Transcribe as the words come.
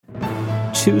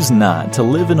Choose not to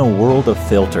live in a world of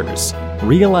filters.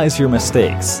 Realize your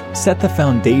mistakes. Set the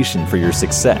foundation for your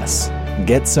success.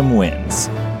 Get some wins.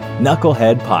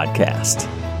 Knucklehead Podcast.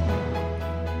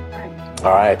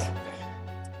 All right.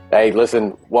 Hey,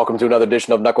 listen, welcome to another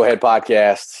edition of Knucklehead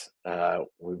Podcast.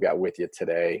 We've got with you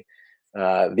today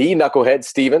the Knucklehead,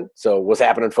 Steven. So what's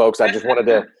happening, folks? I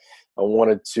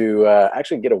wanted to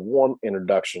actually get a warm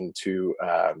introduction to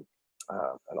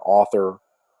an author.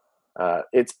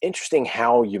 It's interesting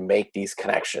how you make these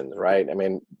connections, right? I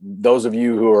mean, those of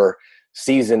you who are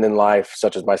seasoned in life,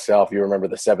 such as myself, you remember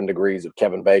the 7 Degrees of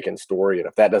Kevin Bacon's story. And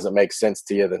if that doesn't make sense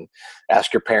to you, then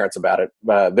ask your parents about it.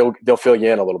 They'll fill you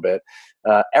in a little bit.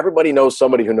 Everybody knows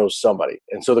somebody who knows somebody.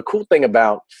 And so the cool thing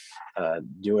about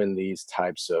doing these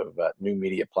types of new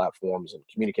media platforms and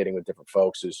communicating with different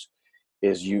folks is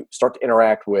you start to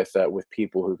interact with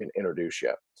people who can introduce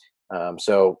you.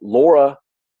 So Laura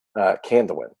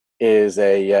Kandawin is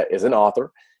an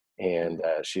author, and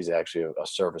she's actually a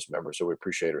service member, so we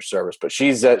appreciate her service. But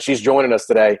she's joining us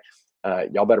today.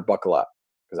 Y'all better buckle up,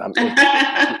 because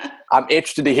I'm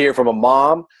interested to hear from a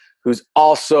mom who's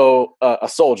also a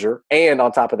soldier, and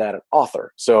on top of that, an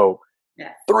author. So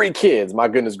 3 kids. My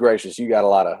goodness gracious, you got a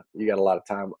lot of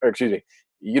time. Or excuse me,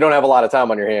 you don't have a lot of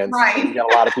time on your hands. Right. You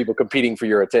got a lot of people competing for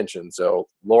your attention. So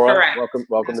Laura, Correct.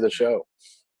 welcome to the show.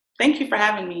 Thank you for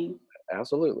having me.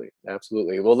 Absolutely.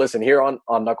 Well, listen, here on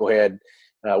Knucklehead,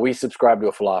 we subscribe to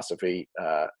a philosophy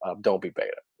of don't be beta,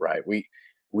 right? We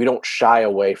don't shy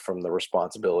away from the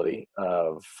responsibility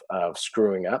of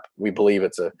screwing up. We believe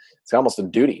it's almost a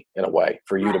duty in a way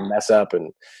for you to mess up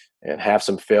and have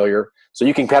some failure, so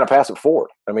you can kind of pass it forward.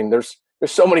 I mean, there's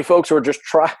so many folks who are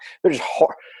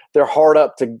they're hard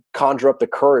up to conjure up the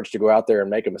courage to go out there and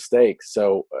make a mistake.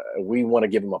 So we want to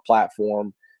give them a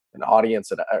platform, an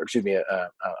audience, a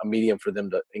medium for them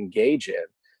to engage in,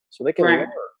 so they can learn.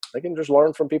 They can just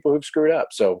learn from people who've screwed up.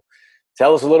 So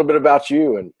tell us a little bit about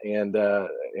you and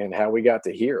how we got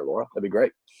to here, Laura. That'd be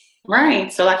great.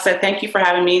 Right. So like I said, thank you for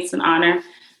having me. It's an honor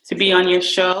to be on your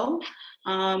show.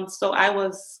 So I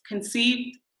was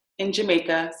conceived in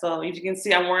Jamaica. So if you can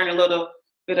see, I'm wearing a little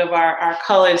bit of our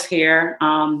colors here.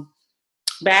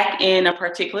 Back in a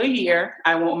particular year,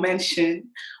 I won't mention,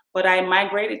 but I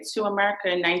migrated to America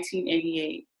in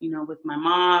 1988, with my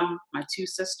mom, my 2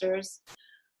 sisters.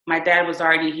 My dad was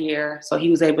already here, so he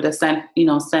was able to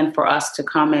send for us to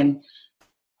come and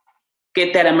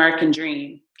get that American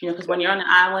dream. Because when you're on an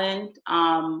island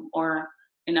or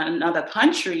in another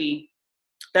country,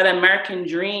 that American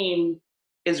dream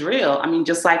is real. I mean,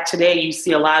 just like today, you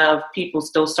see a lot of people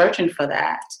still searching for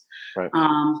that. Right.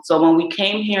 So when we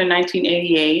came here in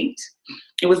 1988,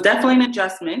 it was definitely an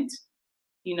adjustment,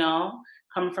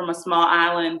 coming from a small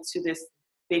island to this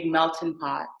big melting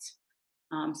pot.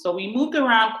 So we moved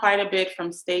around quite a bit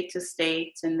from state to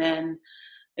state, and then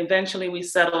eventually we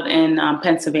settled in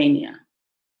Pennsylvania.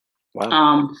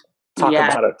 Wow. Talk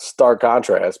about a stark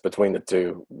contrast between the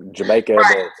two. Jamaica.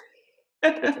 Right.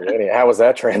 How was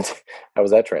that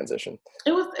transition?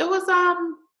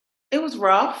 It was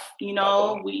rough.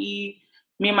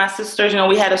 Me and my sisters,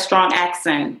 we had a strong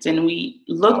accent, and we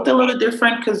looked a little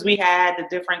different because we had the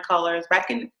different colors.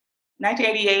 Back in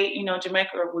 1988,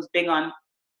 Jamaica was big on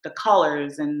the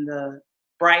colors and the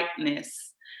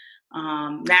brightness,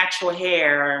 natural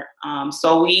hair.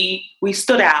 So we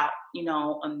stood out,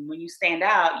 and when you stand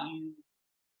out, you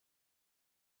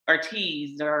are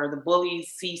teased, or the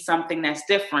bullies see something that's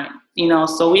different,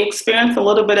 so we experienced a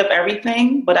little bit of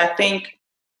everything. But I think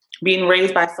being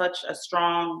raised by such a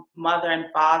strong mother and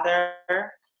father,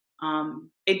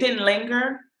 it didn't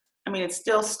linger. I mean, it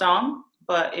still stung,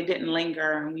 but it didn't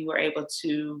linger, and we were able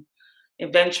to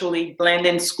eventually blend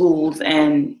in schools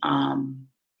and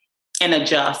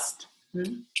adjust.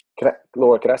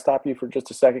 Laura, can I stop you for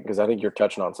just a second? Because I think you're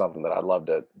touching on something that I'd love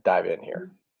to dive in here.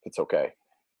 It's okay.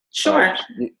 Sure.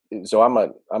 So I'm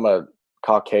a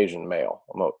Caucasian male.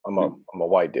 I'm a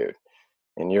white dude,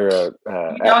 and you're a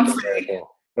African-American.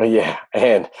 Yeah,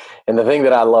 and the thing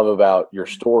that I love about your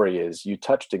story is you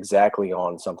touched exactly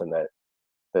on something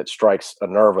that strikes a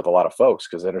nerve with a lot of folks,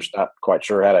 because they're just not quite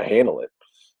sure how to handle it.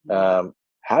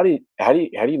 How do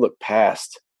you look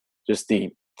past just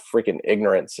the freaking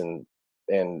ignorance and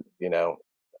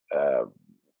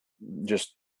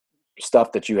just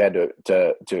stuff that you had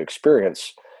to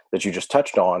experience that you just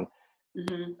touched on?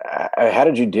 Mm-hmm. How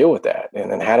did you deal with that, and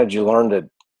then how did you learn to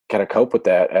kind of cope with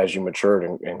that as you matured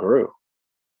and grew?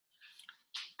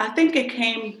 I think it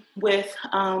came with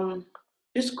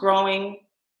just growing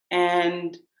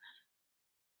and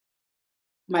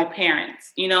my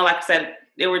parents. Like I said,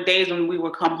 there were days when we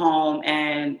would come home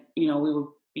and, we would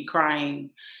be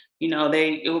crying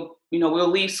We'll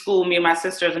leave school, me and my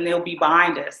sisters, and they'll be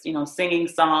behind us, singing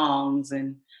songs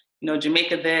and,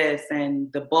 Jamaica this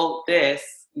and the boat this,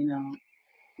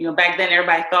 back then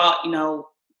everybody thought,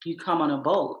 you come on a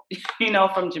boat,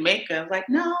 from Jamaica. I was like,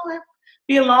 no, it'd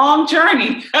be a long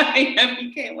journey if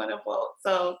you came on a boat.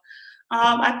 So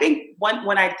I think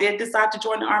when I did decide to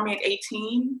join the Army at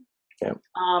 18, yeah.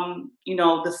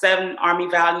 The 7 Army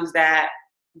values that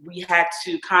we had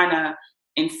to kind of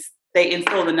they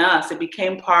instilled in us, it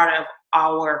became part of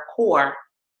our core.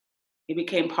 It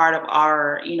became part of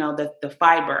our, the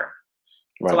fiber.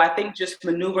 Right. So I think just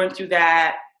maneuvering through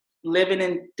that, living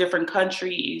in different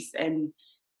countries and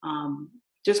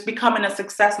just becoming a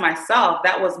success myself,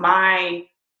 that was my,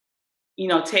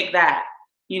 take that,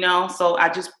 so I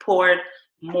just poured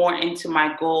more into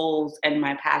my goals and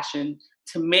my passion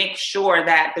to make sure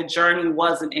that the journey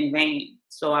wasn't in vain.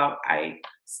 So I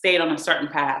stayed on a certain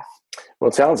path. Well,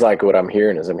 it sounds like what I'm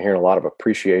hearing is a lot of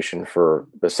appreciation for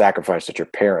the sacrifice that your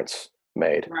parents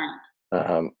made.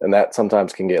 Right. And that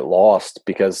sometimes can get lost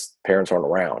because parents aren't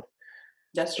around.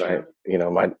 That's true.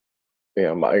 Right?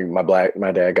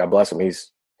 My dad, God bless him, he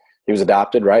was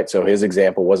adopted, right? So his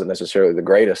example wasn't necessarily the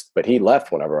greatest, but he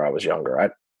left whenever I was younger. I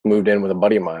moved in with a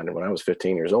buddy of mine when I was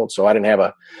 15 years old. So I didn't have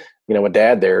a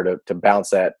dad there to bounce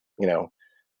that,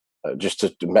 I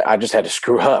just had to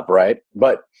screw up, right?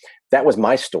 But that was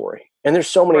my story. And there's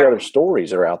so many other stories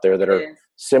that are out there that are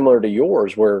similar to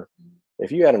yours, where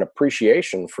if you had an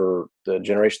appreciation for the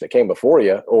generation that came before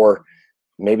you, or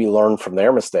maybe learn from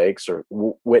their mistakes or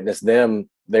witness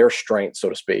their strengths, so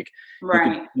to speak,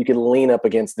 right, you could lean up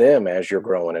against them as you're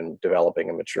growing and developing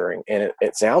and maturing. And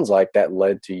it sounds like that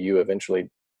led to you eventually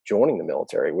joining the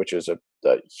military, which is a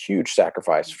huge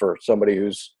sacrifice for somebody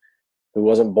who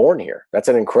wasn't born here. That's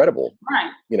an incredible,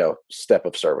 step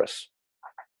of service.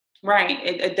 Right.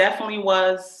 It definitely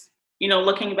was,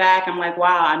 looking back, I'm like,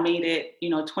 wow, I made it,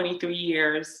 23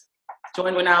 years.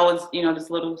 Joined when I was, this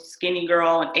little skinny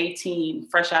girl at 18,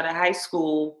 fresh out of high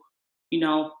school,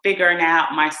 figuring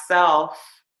out myself,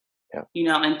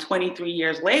 and 23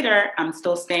 years later, I'm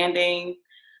still standing.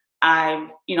 I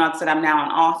said I'm now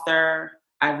an author.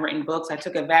 I've written books. I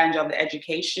took advantage of the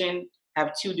education,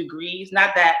 have 2 degrees.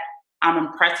 Not that I'm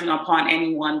impressing upon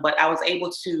anyone, but I was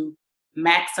able to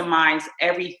maximize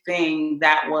everything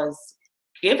that was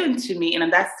given to me.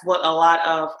 And that's what a lot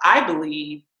of, I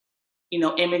believe,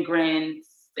 immigrants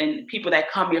and people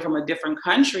that come here from a different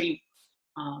country,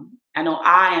 I know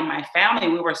I and my family,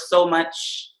 we were so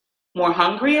much more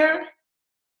hungrier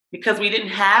because we didn't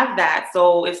have that.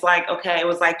 So it's like, okay, it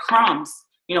was like crumbs.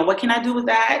 What can I do with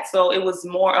that? So it was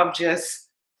more of just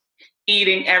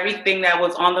eating everything that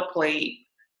was on the plate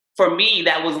for me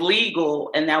that was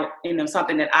legal and that,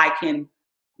 something that I can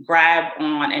grab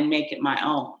on and make it my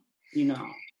own, And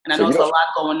I know there's a lot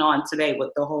going on today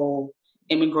with the whole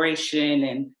immigration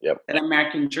and that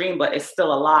American dream, but it's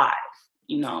still alive,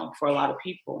 for a lot of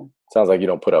people. Sounds like you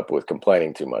don't put up with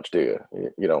complaining too much, do you?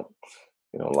 You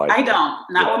don't like. I don't.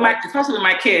 Not with especially with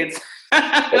my kids. Is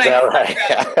that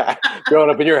right? Growing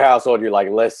up in your household, you're like,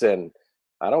 listen,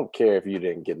 I don't care if you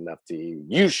didn't get enough to eat.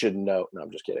 You should know. No,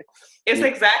 I'm just kidding. It's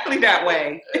exactly that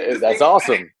way. That's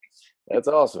awesome. That's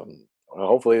awesome. Well,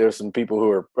 hopefully there's some people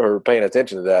who are paying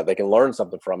attention to that. They can learn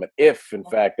something from it if, in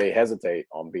fact, they hesitate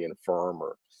on being firm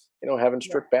or, having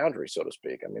strict boundaries, so to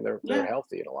speak. I mean, they're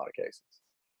healthy in a lot of cases.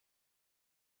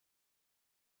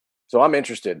 So I'm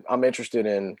interested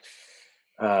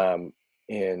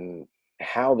in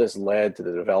how this led to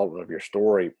the development of your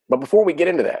story. But before we get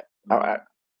into that,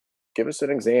 give us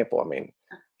an example. I mean,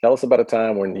 tell us about a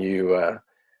time when you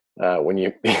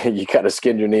kind of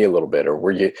skinned your knee a little bit, or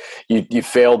where you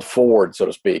failed forward, so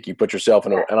to speak. You put yourself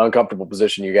in an uncomfortable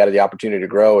position. You got the opportunity to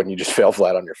grow, and you just fell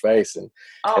flat on your face, and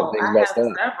things messed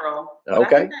up. Several.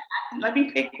 Okay, let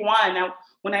me pick one. Now,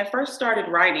 when I first started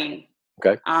writing,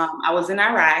 I was in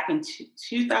Iraq in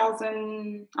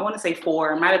 2000. I want to say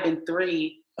 4. It might have been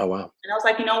 3. Oh wow! And I was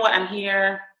like, you know what? I'm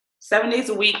here 7 days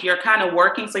a week. You're kind of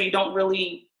working, so you don't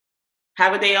really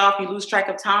have a day off. You lose track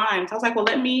of time. So I was like, well,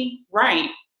 let me write.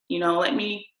 Let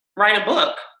me write a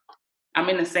book. I'm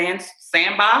in the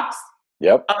sandbox.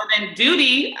 Yep. Other than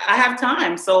duty, I have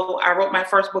time. So I wrote my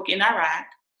first book in Iraq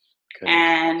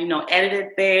and,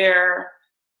 edited there.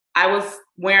 I was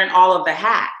wearing all of the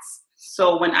hats.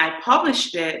 So when I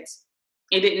published it,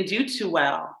 it didn't do too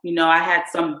well. I had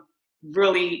some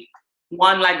really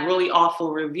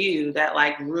awful review that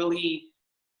really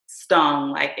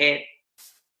stung. I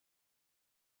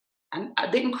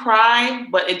didn't cry,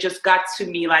 but it just got to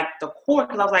me the core,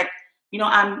 because I was like,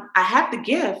 I have the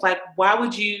gift. Why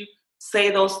would you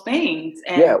say those things.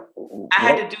 And I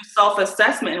had to do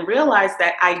self-assessment and realize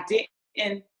that I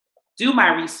didn't do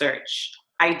my research.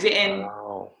 I didn't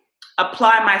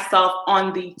apply myself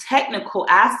on the technical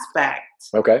aspect.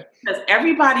 Okay. Because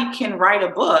everybody can write a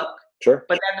book, sure,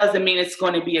 but that doesn't mean it's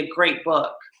going to be a great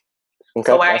book.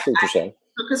 Okay, so I see what you're saying.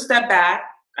 Took a step back.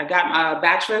 I got my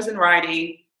bachelor's in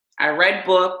writing. I read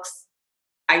books.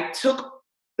 I took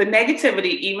the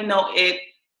negativity, even though it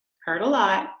hurt a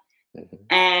lot,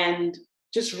 and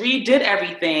just redid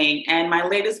everything. And my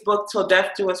latest book, Till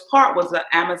Death Do Us Part, was an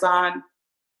Amazon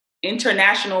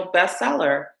international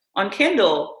bestseller on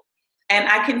Kindle. And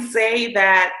I can say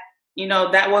that,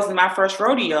 that wasn't my first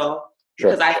rodeo,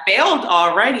 because I failed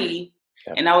already,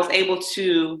 and I was able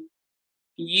to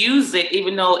use it.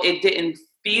 Even though it didn't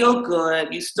feel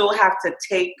good, you still have to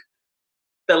take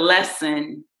the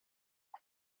lesson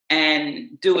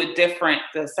and do it different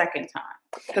the second time.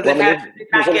 Because if I did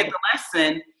not get the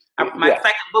lesson, my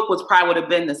second book would have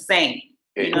been the same.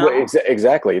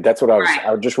 Exactly. That's what I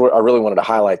really wanted to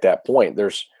highlight that point.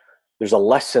 There's a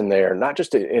lesson there, not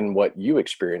just in what you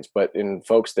experience, but in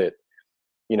folks that,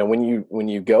 when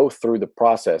you go through the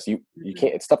process, you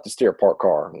can't, it's tough to steer a parked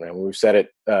car. And we've said it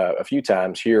a few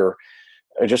times here,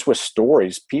 just with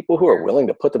stories, people who are willing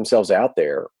to put themselves out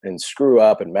there and screw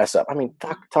up and mess up. I mean,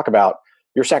 talk about,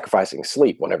 you're sacrificing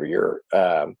sleep whenever you're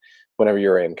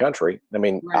in country. I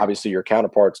mean, obviously your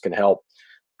counterparts can help,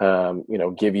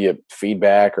 give you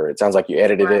feedback, or it sounds like you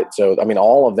edited it. So, I mean,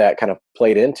 all of that kind of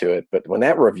played into it. But when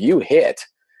that review hit,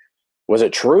 was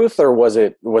it truth, or was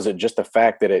it just the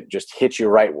fact that it just hit you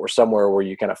right somewhere where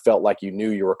you kind of felt like you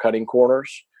knew you were cutting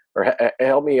corners? Or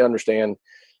help me understand,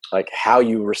 like, how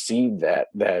you received that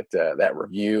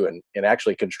review and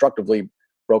actually constructively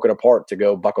broke it apart to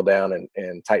go buckle down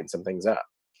and tighten some things up.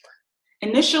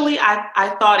 Initially,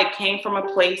 I thought it came from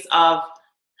a place of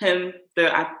him,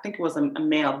 I think it was a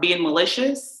male, being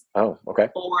malicious. Oh, okay.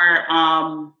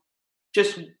 Or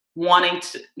just wanting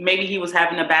to, maybe he was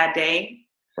having a bad day.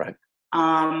 Right.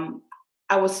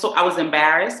 I was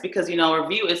embarrassed because, a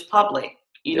review is public,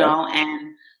 know,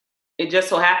 and it just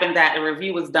so happened that the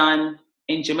review was done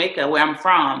in Jamaica, where I'm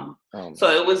from. So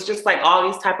it was just like all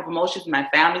these type of emotions. My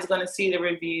family's going to see the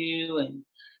review, and,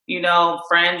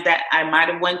 friends that I might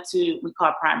have went to, we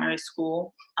call primary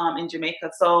school in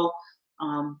Jamaica. So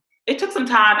it took some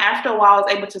time. After a while, I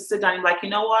was able to sit down and be like, you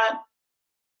know what?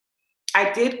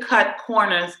 I did cut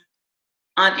corners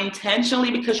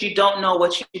unintentionally, because you don't know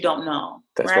what you don't know.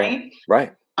 That's right.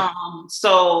 Right.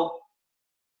 So,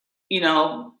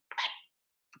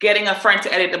 getting a friend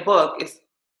to edit the book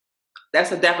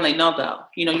that's a definitely no-go.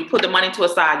 You put the money to a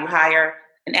side, you hire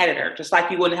an editor, just like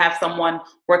you wouldn't have someone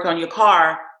working on your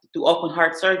car do open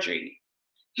heart surgery,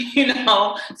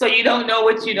 so you don't know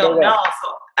what you don't know.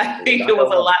 So I think it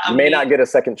was a lot of You may not get a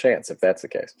second chance if that's the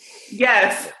case.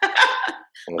 Yes.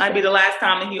 Might be the last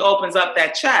time that he opens up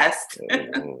that chest.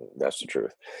 That's the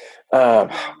truth. Well,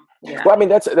 I mean,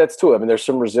 that's too. I mean, there's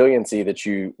some resiliency that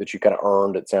you kind of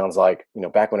earned. It sounds like,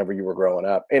 back whenever you were growing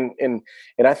up, and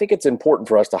I think it's important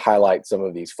for us to highlight some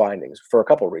of these findings for a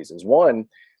couple of reasons. One,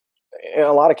 in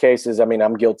a lot of cases, I mean,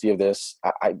 I'm guilty of this.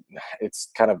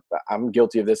 I'm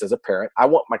guilty of this as a parent. I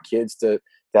want my kids to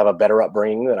have a better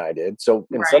upbringing than I did. So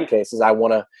in some cases, I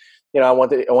want to. I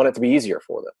want it to be easier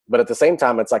for them. But at the same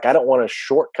time, it's like, I don't want to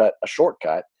shortcut a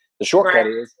shortcut. The shortcut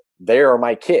is they are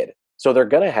my kid. So they're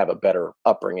going to have a better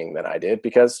upbringing than I did,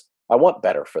 because I want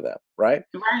better for them. Right.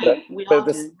 Right.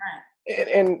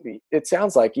 And it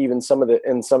sounds like even some of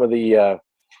the,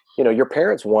 your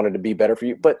parents wanted to be better for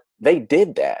you, but they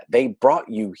did that. They brought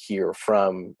you here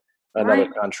from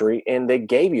another country, and they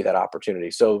gave you that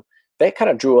opportunity. So they kind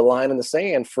of drew a line in the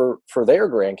sand for their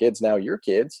grandkids, now your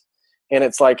kids. And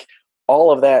it's like,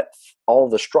 all of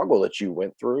the struggle that you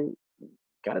went through,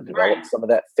 got to develop some of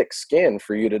that thick skin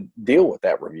for you to deal with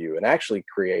that review and actually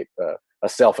create a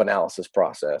self-analysis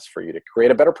process for you to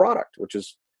create a better product, which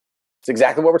is, it's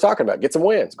exactly what we're talking about. Get some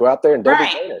wins. Go out there and don't be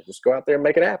it. Just go out there and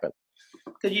make it happen.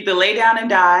 Because you either lay down and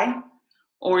die,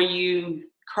 or you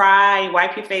cry,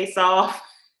 wipe your face off,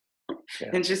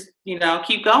 and just,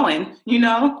 keep going,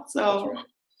 so.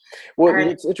 Well,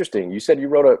 it's interesting. You said you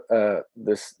wrote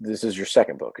this is your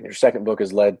second book, and your second book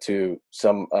has led to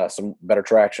some better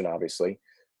traction, obviously.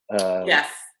 Yes.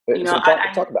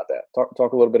 Talk about that.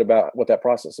 Talk a little bit about what that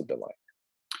process has been like.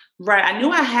 Right. I knew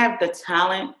I have the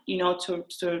talent,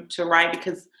 to write,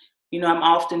 because, I'm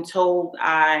often told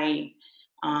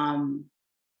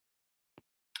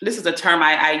this is a term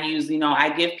I use, I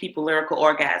give people lyrical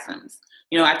orgasms.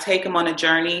 I take them on a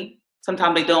journey.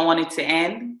 Sometimes they don't want it to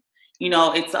end.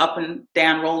 it's up and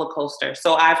down roller coaster.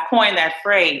 So I've coined that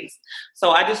phrase.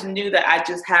 So I just knew that I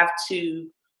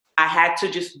had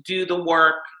to just do the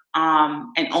work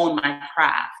and own my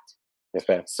craft. Yes,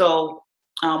 ma'am. So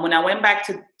when I went back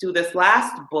to do this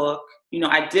last book,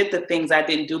 I did the things I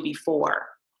didn't do before.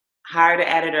 Hired an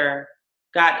editor,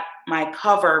 got my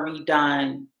cover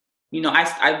redone.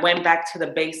 I went back to the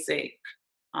basic.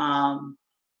 Build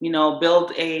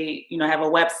have a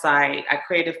website. I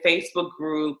created a Facebook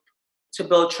group to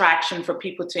build traction for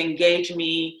people to engage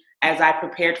me as I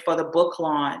prepared for the book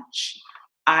launch.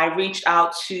 I reached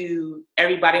out to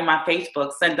everybody on my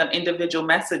Facebook, sent them individual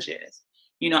messages.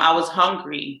 I was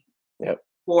hungry. Yep.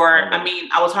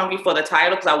 I was hungry for the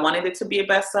title because I wanted it to be a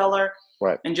bestseller.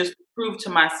 Right. And just prove to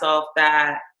myself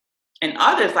that, and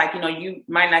others, you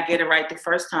might not get it right the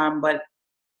first time, but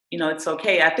it's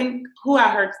okay. I think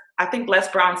Les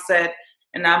Brown said,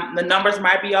 and the numbers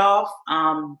might be off,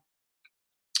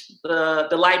 the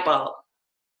light bulb.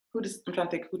 I'm trying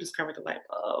to think who discovered the light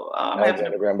bulb.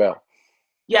 Alexander Graham Bell.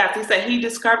 Yes, he said he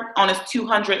discovered on his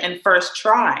 201st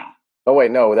try. Oh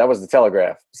wait, no, that was the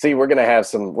Telegraph. See, we're gonna have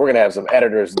some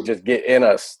editors just get in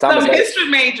us. Some history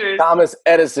majors. Thomas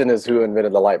Edison is who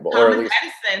invented the light bulb. Thomas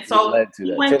Edison. So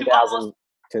he went through almost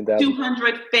 10,000.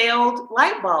 200 failed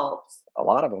light bulbs. A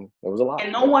lot of them. There was a lot.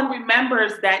 And no one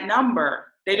remembers that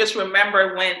number. They just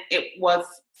remember when it was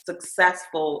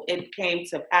successful, it came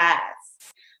to pass.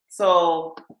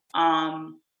 So,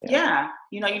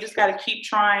 you just got to keep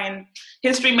trying.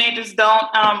 History majors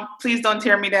please don't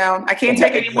tear me down. I can't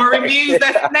take any more reviews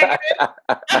that's negative.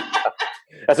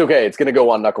 That's okay. It's going to go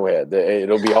on Knucklehead.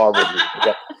 It'll be hard with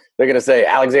you. They're going to say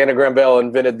Alexander Graham Bell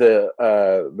invented the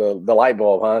light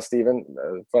bulb, huh, Stephen?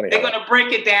 Funny. They're going to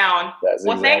break it down.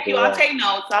 Thank you. Right. I'll take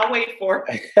notes. I'll wait for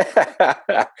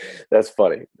it. That's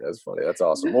funny. That's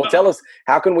awesome. Well, tell us,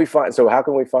 how can we find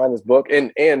this book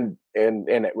and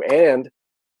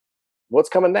what's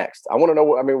coming next? I want to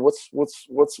know. I mean,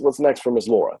 what's next for Ms.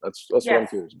 Laura? That's what I'm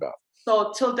curious about.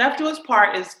 So, Till Death Do Us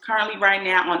Part is currently right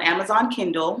now on Amazon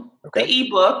Kindle. Okay. The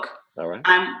ebook. All right.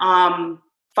 I'm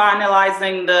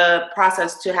finalizing the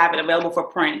process to have it available for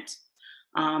print.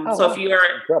 So if you're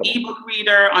an ebook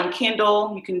reader on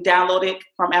Kindle, you can download it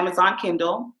from Amazon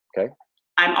Kindle. Okay.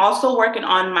 I'm also working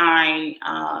on my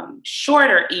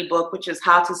shorter ebook, which is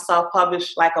How to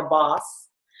Self-Publish Like a Boss.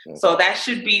 Okay. So that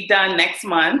should be done next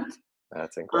month.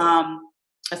 That's incredible.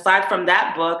 Aside from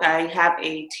that book, I have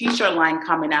a t-shirt line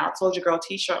coming out, Soldier Girl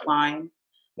t-shirt line.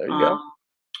 There you go.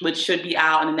 Which should be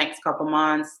out in the next couple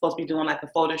months. Supposed to be doing like a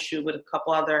photo shoot with a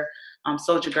couple other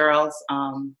Soldier Girls.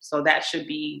 So that should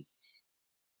be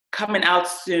coming out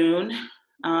soon.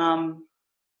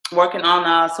 Working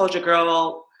on Soldier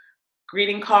Girl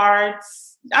greeting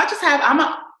cards. I'm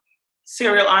a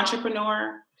serial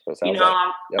entrepreneur.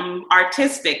 I'm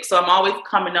artistic, so I'm always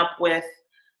coming up with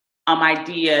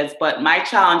ideas. But my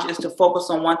challenge is to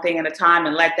focus on one thing at a time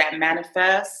and let that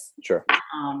manifest. Sure.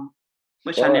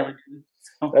 Which I never do.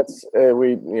 That's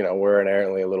we're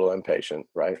inherently a little impatient,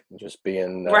 right? Just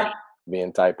being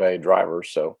type A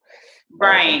drivers, so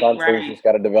sometimes things just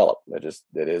got to develop. It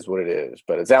is what it is.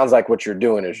 But it sounds like what you're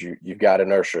doing is you've got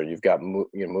inertia, you've got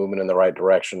moving in the right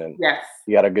direction, and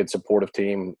you got a good supportive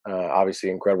team. Obviously,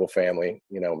 incredible family.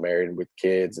 Married with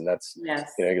kids, and that's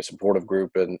a supportive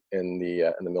group in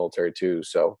the military too.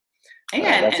 So and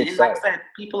like I said,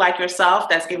 people like yourself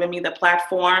that's giving me the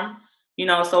platform.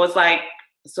 So it's like.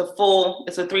 It's a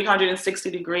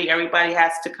 360 degree. Everybody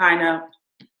has to kind of,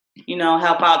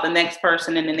 help out the next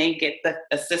person, and then they get the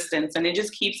assistance, and it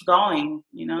just keeps going,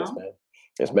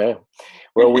 Yes, ma'am.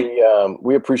 Well,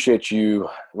 we appreciate you.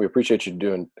 We appreciate you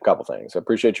doing a couple things. I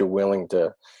appreciate you willing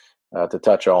to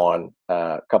touch on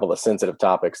a couple of sensitive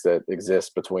topics that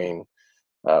exist between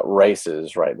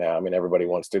races right now. I mean, everybody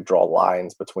wants to draw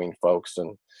lines between folks,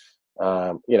 and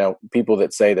people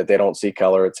that say that they don't see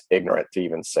color, it's ignorant to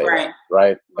even say that,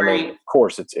 right? I mean, of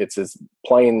course, it's as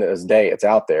plain as day. It's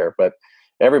out there, but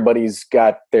everybody's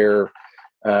got their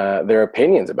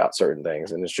opinions about certain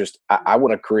things, and it's just I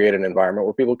want to create an environment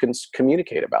where people can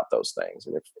communicate about those things.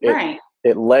 And if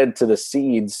it led to the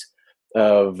seeds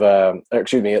of,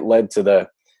 it led to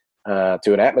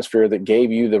to an atmosphere that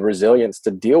gave you the resilience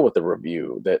to deal with the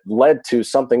review, that led to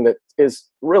something that is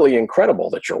really incredible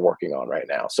that you're working on right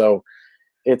now. So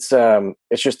it's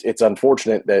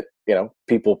unfortunate that,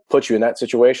 people put you in that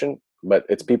situation, but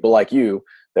it's people like you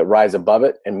that rise above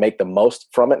it and make the most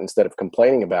from it instead of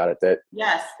complaining about it. That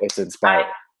it's inspiring.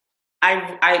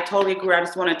 I totally agree. I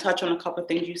just want to touch on a couple of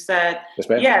things you said. Yes,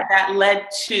 ma'am. Yeah, that led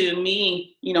to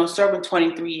me, serving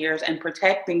 23 years and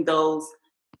protecting those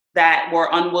that were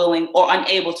unwilling or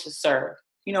unable to serve.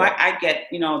 I get,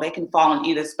 they can fall on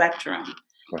either spectrum.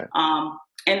 Right.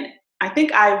 And I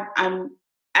think I'm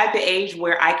at the age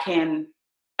where I can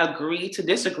agree to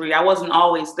disagree. I wasn't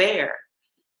always there,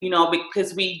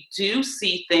 because we do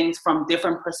see things from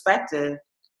different perspectives.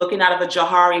 Looking out of a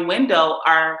Johari window,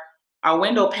 our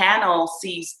window panel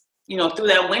sees, through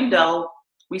that window,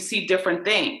 we see different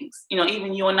things.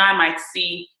 Even you and I might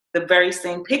see the very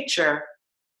same picture,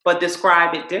 but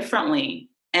describe it differently.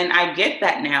 And I get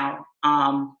that now,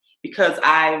 because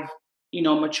I've,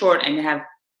 matured and have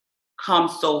come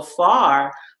so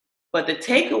far. But the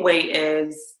takeaway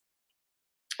is,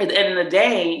 at the end of the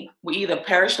day, we either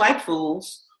perish like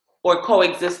fools or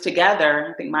coexist together.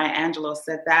 I think Maya Angelou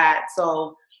said that.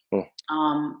 So,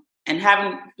 and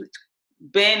having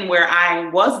been where I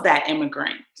was that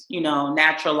immigrant,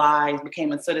 naturalized,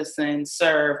 became a citizen,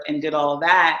 served, and did all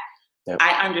that, yep.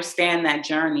 I understand that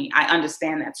journey. I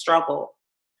understand that struggle.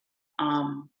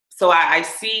 So I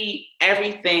see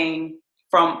everything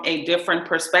from a different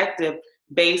perspective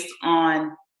based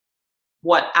on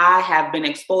what I have been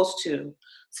exposed to.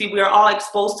 See, we are all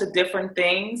exposed to different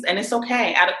things, and it's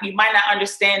okay. You might not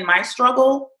understand my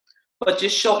struggle, but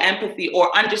just show empathy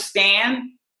or understand,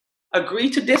 agree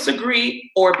to disagree,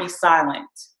 or be silent.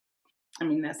 I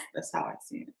mean, that's how I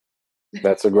see it.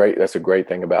 That's a great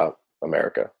thing about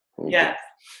America. Yes.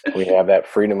 We have that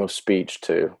freedom of speech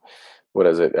to, what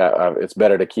is it? It's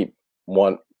better to keep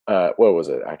one. What was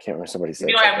it? I can't remember. Somebody said.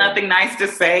 If you don't have nothing nice to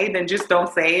say, then just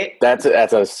don't say it. That's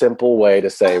a simple way to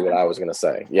say what I was going to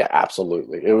say. Yeah,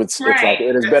 absolutely. It's like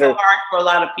it is better. It's so hard for a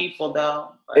lot of people,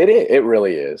 though. But. It is. It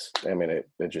really is. I mean, it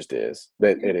just is.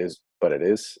 It is. But it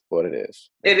is what it is.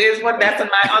 It is what. That's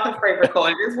my other favorite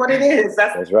quote. It is what it is.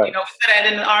 That's right. We say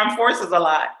that in the armed forces a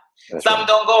lot. Some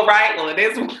don't go right. Well, it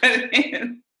is what it is.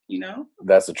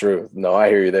 That's the truth. No, I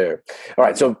hear you there. All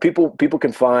right. So people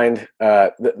can find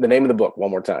the name of the book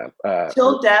one more time.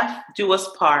 Till Death Do Us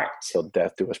Part. Till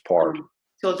Death Do Us Part.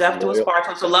 Till Death Do Us Part.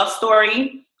 So it's a love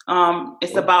story.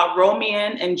 It's about Romeo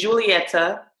and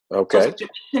Julieta. Okay. So it's a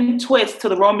Jamaican twist to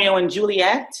the Romeo and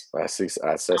Juliet. I see.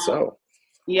 I said so.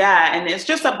 Yeah. And it's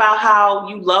just about how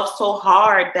you love so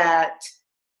hard that,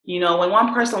 when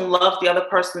one person loves the other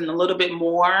person a little bit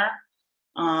more,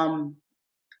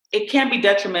 it can be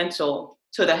detrimental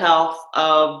to the health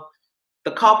of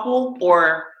the couple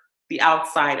or the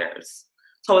outsiders.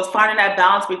 So it's finding that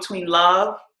balance between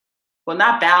love. Well,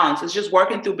 not balance. It's just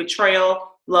working through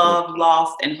betrayal, love,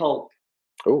 loss, and hope.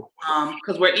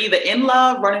 Because we're either in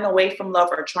love, running away from love,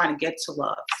 or trying to get to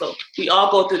love. So we all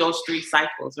go through those 3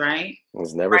 cycles, right?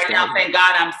 It's never right now, thank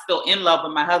God I'm still in love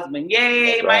with my husband.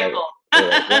 Yay, that's right. Michael.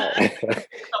 Yeah, right.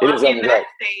 So I'm in that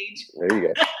stage. There you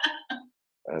go.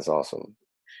 That's awesome.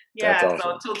 Yeah, awesome.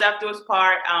 So Till Death Do Us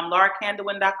Part,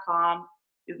 LauraCandlewin.com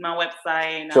is my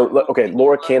website. So, okay,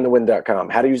 LauraCandlewin.com.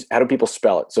 How do people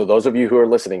spell it? So those of you who are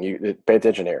listening, you pay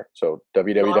attention here. So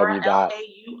www.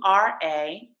 Laura,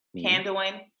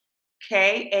 Candewin,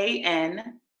 KANDEWEN.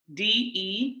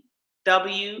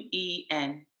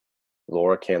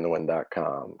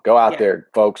 LauraCandlewin.com. Go out there,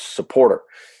 folks. Support her.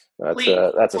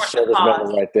 That's a service member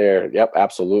right there. Yep,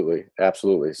 absolutely.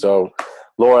 So,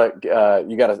 Laura,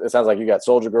 it sounds like you got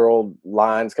Soldier Girl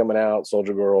lines coming out,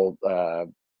 Soldier Girl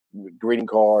greeting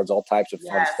cards, all types of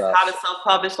fun stuff. How to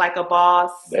self-publish like a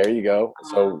boss. There you go.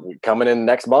 So coming in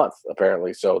next month,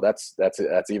 apparently. So that's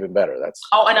even better. And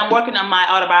I'm working on my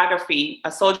autobiography,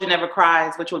 A Soldier Never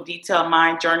Cries, which will detail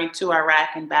my journey to Iraq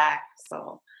and back.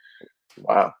 So.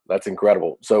 Wow, that's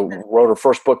incredible. So wrote her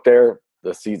first book there.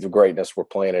 The seeds of greatness were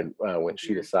planted when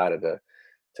she decided to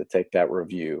take that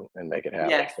review and make it happen.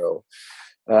 Yes. So,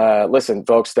 listen,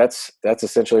 folks, that's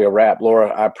essentially a wrap. Laura,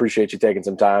 I appreciate you taking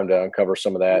some time to uncover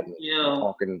some of that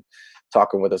and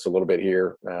talking with us a little bit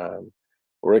here.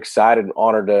 We're excited and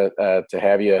honored to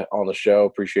have you on the show.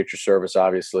 Appreciate your service,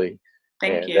 obviously.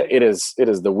 Thank you. It is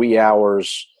the wee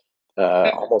hours.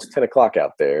 Almost 10 o'clock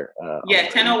out there.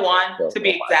 10:01 to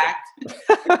be exact.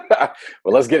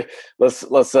 Well,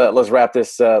 let's wrap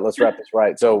this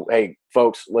right. So, hey,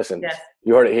 folks, listen. Yes.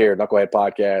 You heard it here, Knucklehead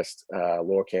Podcast.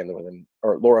 Laura Candewin.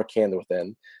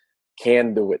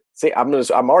 See,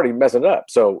 I'm already messing it up.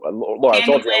 So, Laura, I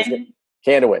told you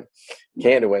Candewin.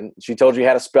 She told you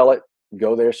how to spell it.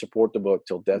 Go there, support the book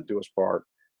Till Death Do Us Part.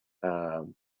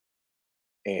 And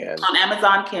on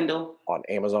Amazon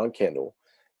Kindle.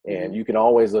 And you can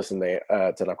always listen to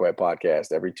Knucklehead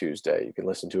Podcast every Tuesday. You can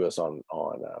listen to us on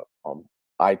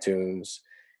iTunes.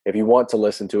 If you want to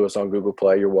listen to us on Google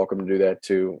Play, you're welcome to do that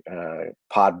too.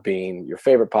 Podbean, your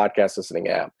favorite podcast listening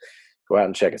app. Go out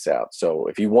and check us out. So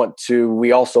if you want to,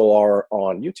 we also are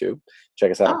on YouTube. Check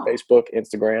us out on Facebook,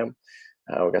 Instagram.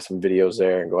 We got some videos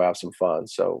there and go have some fun.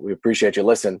 So we appreciate you.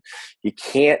 Listen, you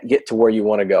can't get to where you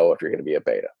want to go if you're going to be a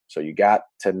beta. So you got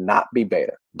to not be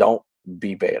beta. Don't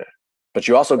be beta. But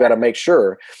you also got to make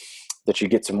sure that you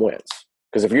get some wins.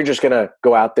 Because if you're just going to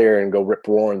go out there and go rip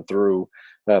roaring through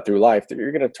life,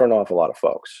 you're going to turn off a lot of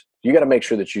folks. You got to make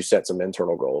sure that you set some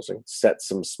internal goals and set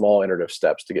some small iterative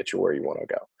steps to get you where you want to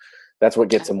go. That's what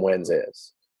get some wins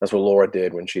is. That's what Laura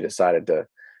did when she decided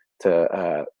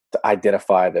to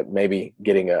identify that maybe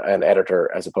getting an editor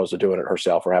as opposed to doing it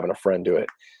herself or having a friend do it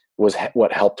was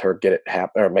what helped her get it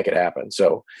happen or make it happen.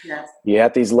 So you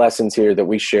have these lessons here that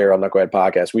we share on Knucklehead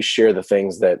Podcast. We share the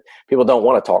things that people don't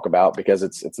want to talk about because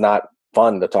it's not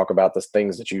fun to talk about the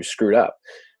things that you screwed up.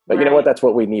 But you know what? That's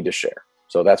what we need to share.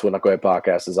 So that's what Knucklehead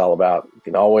Podcast is all about. You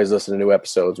can always listen to new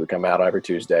episodes. We come out every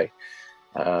Tuesday.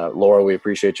 Laura, we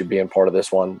appreciate you being part of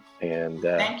this one. And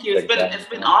thank you. It's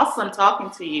been awesome talking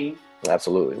to you.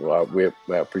 Absolutely. Well, we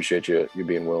appreciate you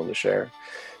being willing to share.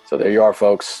 So there you are,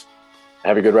 folks.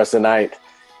 Have a good rest of the night.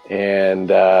 And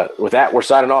with that, we're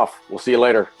signing off. We'll see you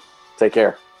later. Take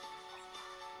care.